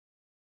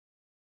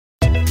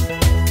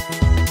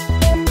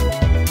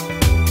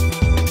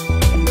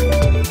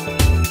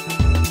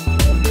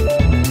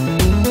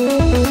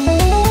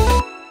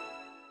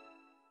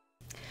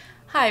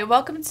Hi,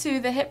 welcome to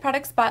the Hit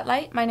Product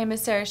Spotlight. My name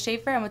is Sarah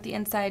Schaefer. I'm with the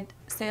Inside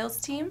Sales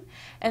team,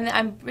 and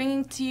I'm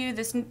bringing to you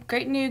this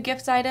great new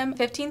gift item,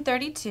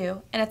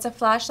 1532, and it's a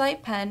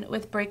flashlight pen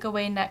with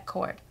breakaway neck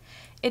cord.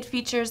 It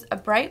features a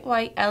bright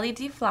white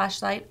LED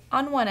flashlight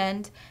on one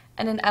end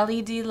and an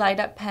LED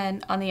light-up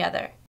pen on the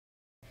other.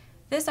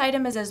 This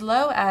item is as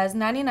low as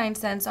 99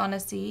 cents on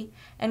Etsy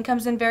and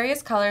comes in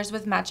various colors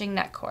with matching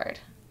neck cord.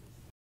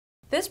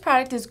 This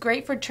product is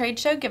great for trade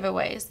show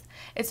giveaways.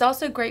 It's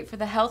also great for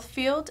the health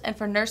field and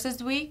for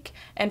Nurses Week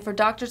and for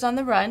doctors on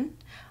the run.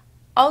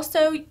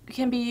 Also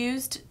can be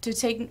used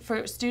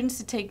for students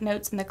to take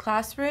notes in the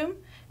classroom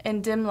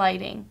in dim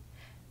lighting.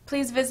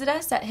 Please visit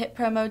us at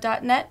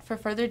hitpromo.net for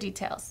further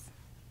details.